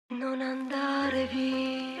Non andare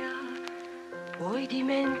via, puoi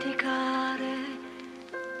dimenticare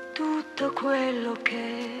tutto quello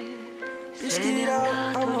che sei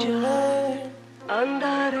andato già.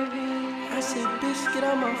 Andare via, I said, bitch, get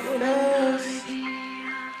out my andare face. via.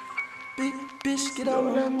 Bitch, get out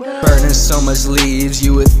my way. Burning so much leaves,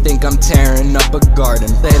 you would think I'm tearing up a garden.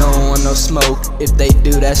 They don't want no smoke, if they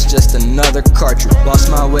do that's just another cartridge.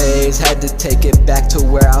 Lost my ways, had to take it back to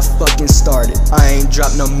where I fucking started. I ain't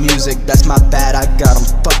dropped no music, that's my bad, I got 'em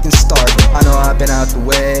fucking starving. I know I've been out the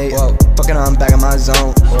way, whoa. Fucking I'm back in my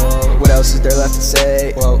zone, whoa. What else is there left to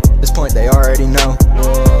say? Whoa. This point they already know,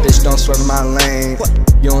 whoa. Bitch don't swerve in my lane, what?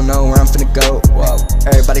 You don't know where I'm finna go, whoa.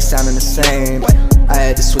 Everybody sounding the same, what? I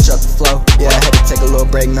had to switch up the flow, yeah, I had to take a little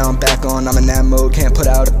break, now I'm back on, I'm in that mode. Can't put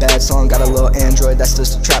out a bad song, got a little Android, that's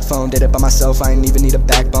just a trap phone. Did it by myself, I ain't even need a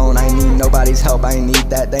backbone. I ain't need nobody's help, I ain't need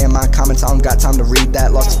that. They in my comments, I don't got time to read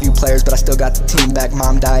that. Lost a few players, but I still got the team back.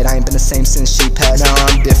 Mom died, I ain't been the same since she passed. Now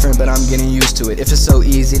I'm different, but I'm getting used to it. If it's so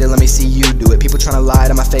easy to let me see you do it. People tryna lie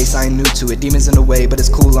to my face, I ain't new to it. Demons in the way, but it's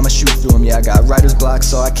cool, I'ma shoot through them. Yeah, I got writer's block,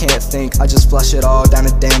 so I can't think. I just flush it all down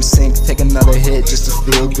a damn sink. Take another hit just to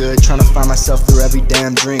feel good. Tryna find myself through every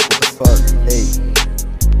damn drink. What the fuck, hey.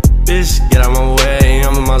 Bitch, get out my way,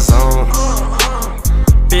 I'm in my zone.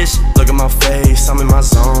 Bitch, look at my face, I'm in my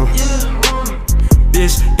zone.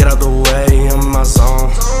 Bitch, get out the way, I'm in my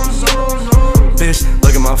zone. Bitch,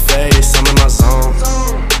 look at my face, I'm in my zone.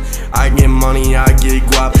 I get money, I get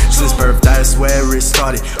guap. Since birth, that's where it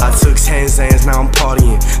started. I took 10 Zans, now I'm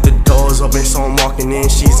partying. The door's open, so I'm walking in.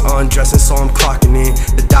 She's undressing, so I'm clocking in.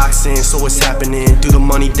 The doc's in, so what's happening? Do the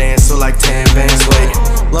money dance, so like 10 bands,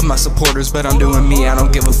 wait. Love my supporters, but I'm doing me, I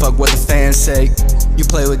don't give a fuck what the fans say. You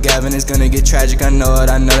play with Gavin, it's gonna get tragic, I know it,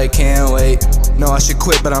 I know they can't wait. No, I should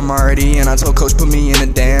quit, but I'm already in. I told coach, put me in a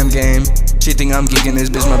damn game. She think I'm geeking, this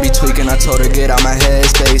bitch might be tweaking. I told her, get out my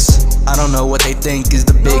headspace. I don't know what they think is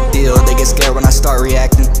the big deal. They get scared when I start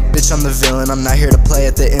reacting. Bitch, I'm the villain, I'm not here to play.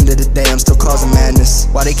 At the end of the day, I'm still causing madness.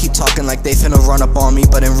 Why they keep talking like they finna run up on me,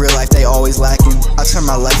 but in real life they always lacking. I turn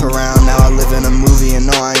my life around, now I live in a movie. And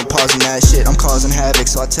no, I ain't pausing that shit, I'm causing havoc,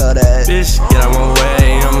 so I tell that. Bitch, get out my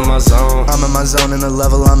way, I'm in my zone. I'm in my zone and the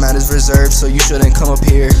level I'm at is reserved, so you shouldn't come up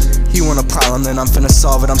here. You want a problem, then I'm finna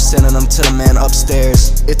solve it. I'm sending them to the man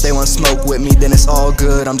upstairs. If they want smoke with me, then it's all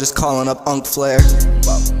good. I'm just calling up Unc Flair.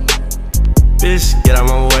 Bitch, get out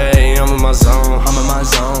my way, I'm in my zone. I'm in my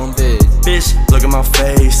zone, bitch. Bitch, look at my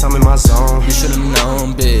face, I'm in my zone. You should've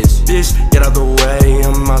known, bitch. Bitch, get out the way,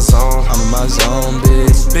 I'm in my zone. I'm in my zone,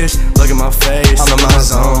 bitch. Bitch, look at my face, I'm in my